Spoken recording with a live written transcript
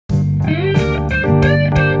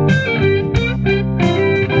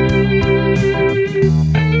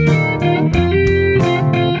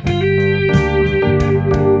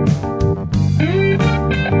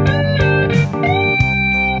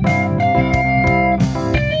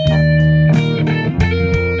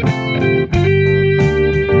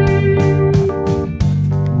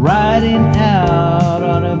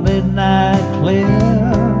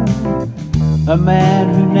a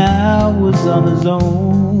man who now was on his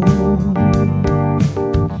own.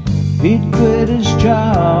 He'd quit his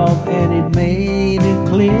job and he'd made it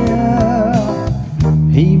clear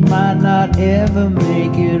he might not ever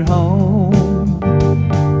make it home.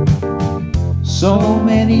 So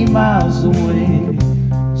many miles away,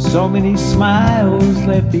 so many smiles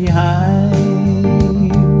left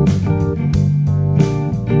behind,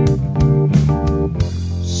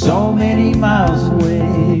 so many miles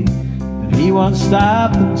away, and he won't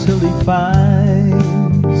stop until he finds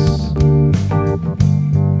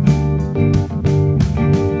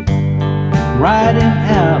riding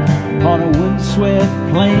out on a windswept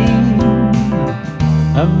plain,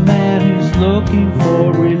 a man who's looking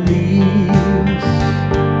for release.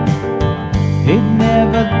 He'd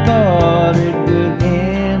never thought it would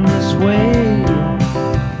end this way,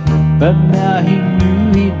 but now he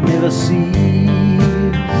knew he'd never cease.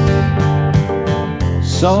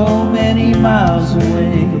 So many miles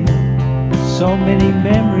away, so many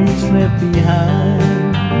memories left behind,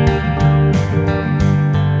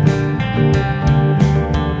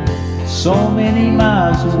 so many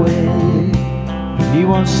miles away, he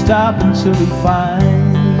won't stop until he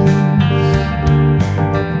finds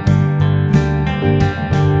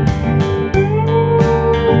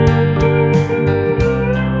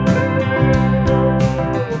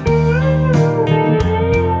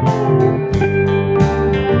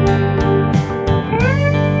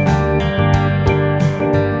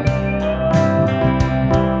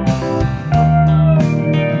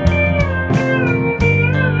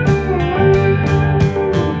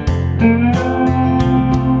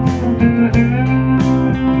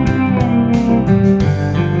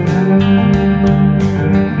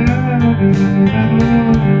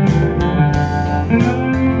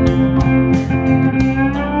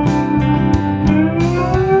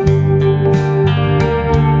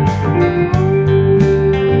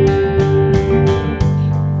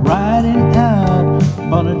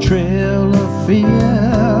on a trail of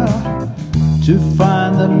fear to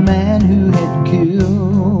find the man who had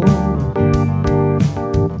killed.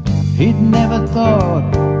 He'd never thought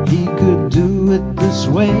he could do it this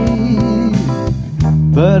way,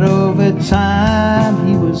 but over time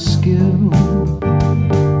he was skilled.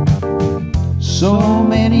 So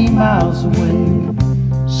many miles away,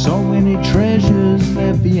 so many treasures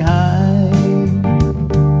left behind,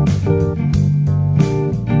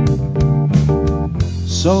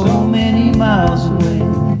 so many miles away,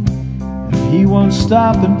 he won't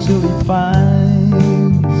stop until he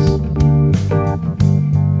finds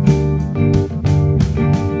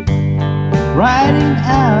riding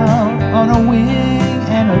out on a wing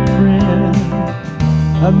and a grin,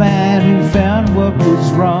 a man who found what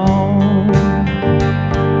was wrong.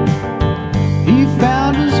 He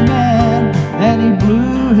found his man and he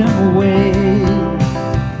blew him away.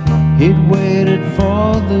 He'd waited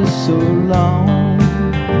for this so long.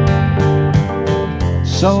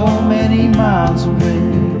 So many miles away,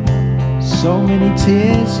 so many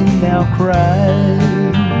tears he now cries,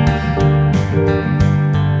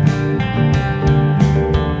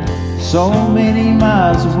 so many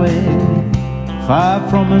miles away, far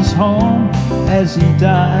from his home as he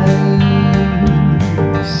dies.